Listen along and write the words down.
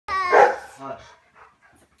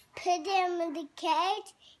put him in the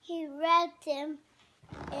cage. He wrapped him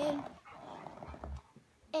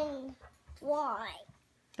in white.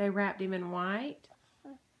 They wrapped him in white?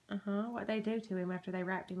 What'd they do to him after they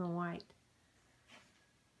wrapped him in white?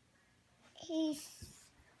 He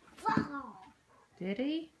fell. Did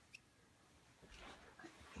he?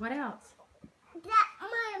 What else? That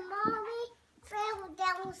my mommy fell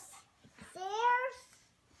downstairs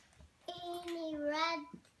and he ran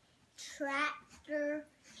tractor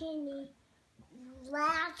and he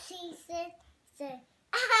laughed. He said,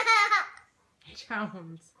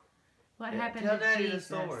 Jones, what happened tell to Daddy Jesus?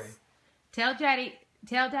 the story. Tell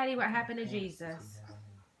Daddy what happened to Jesus.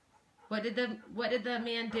 What did the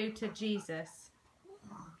men do to Jesus?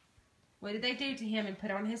 What did they do to him and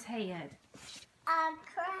put on his head? A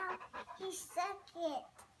crown. He stuck it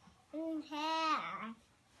in half.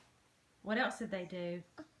 What else did they do?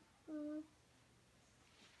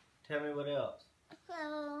 Tell me what else.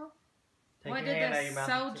 Take What your did hand the out of your mouth.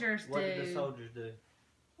 soldiers What did do? the soldiers do?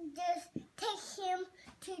 Just take him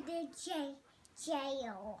to the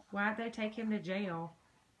jail. Why'd they take him to jail?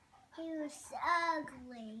 He was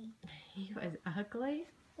ugly. He was ugly?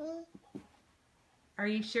 Are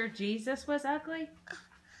you sure Jesus was ugly?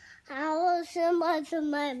 I was so much of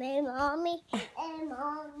my mommy and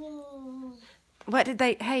mommy.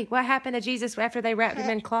 What happened to Jesus after they wrapped him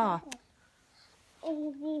in cloth?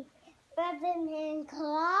 And he wrapped him in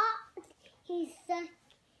cloth. He stuck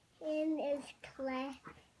in his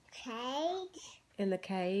cage. In the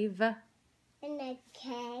cave? In a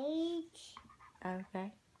cage.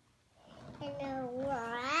 Okay. In a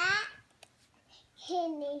rat.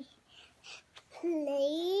 In a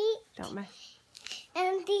plate. Don't mess.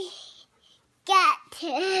 And he got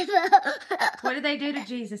him. What did they do to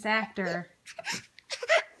Jesus after?